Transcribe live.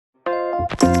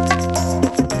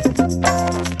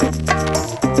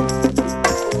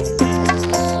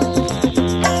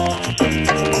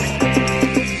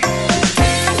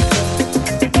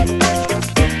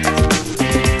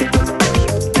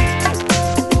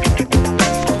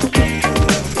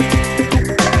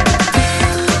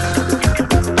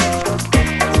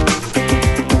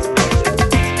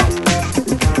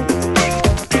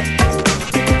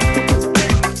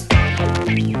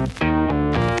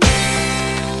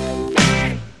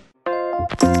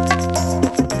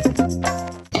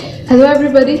Hello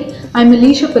everybody, I'm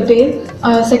Alisha Patel,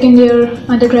 a second year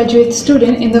undergraduate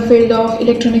student in the field of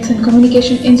electronics and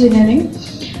communication engineering.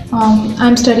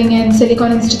 I'm studying in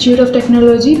Silicon Institute of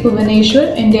Technology,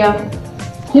 Bhubaneswar, India.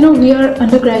 We are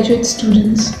undergraduate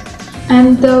students,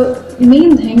 and the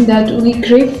main thing that we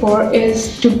crave for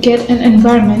is to get an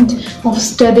environment of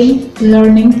studying,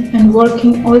 learning and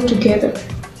working all together.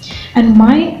 And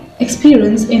my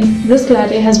experience in Risk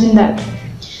Latte has been that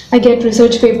I get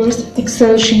research papers,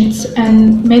 Excel sheets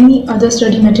and many other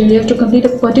study material to complete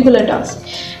a particular task.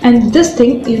 And this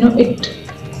thing, it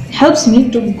helps me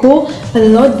to go a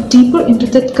lot deeper into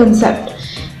that concept.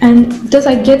 And thus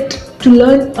I get to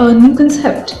learn a new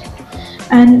concept.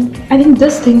 And I think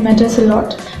this thing matters a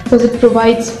lot because it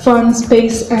provides fun,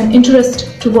 space and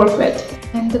interest to work with.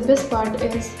 And the best part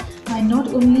is I not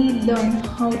only learn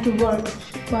how to work,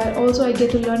 but also I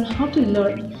get to learn how to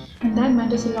learn. And that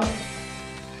matters a lot.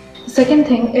 The second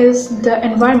thing is the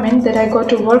environment that I got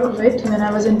to work with when I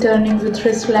was interning with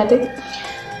Risk Latte.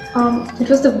 It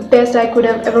was the best I could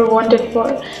have ever wanted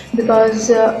for, because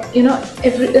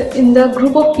in the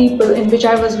group of people in which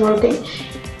I was working,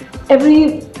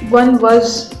 everyone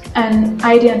was an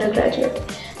IT undergraduate.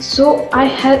 So I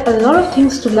had a lot of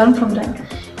things to learn from them.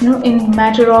 In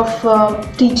matter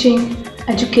of teaching,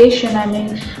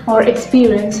 education, or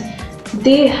experience,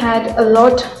 they had a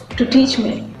lot to teach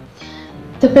me.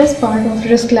 The best part of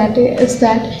Risk Latte is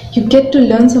that you get to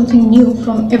learn something new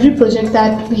from every project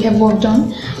that we have worked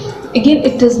on. Again,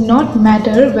 it does not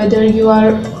matter whether you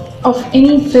are of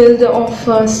any field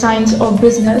of science or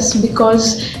business,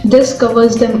 because this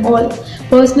covers them all.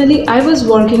 Personally, I was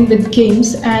working with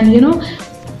games, and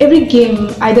every game,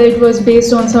 either it was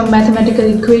based on some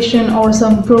mathematical equation or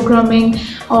some programming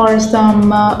or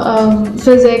some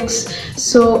physics.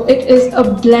 So it is a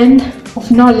blend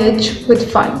of knowledge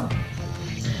with fun.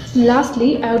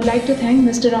 Lastly, I would like to thank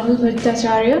Mr. Rahul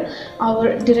Bhattacharya,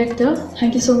 our director.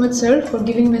 Thank you so much, sir, for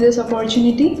giving me this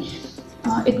opportunity.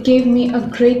 It gave me a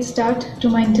great start to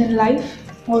my intern life.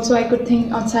 Also, I could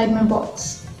think outside my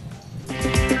box.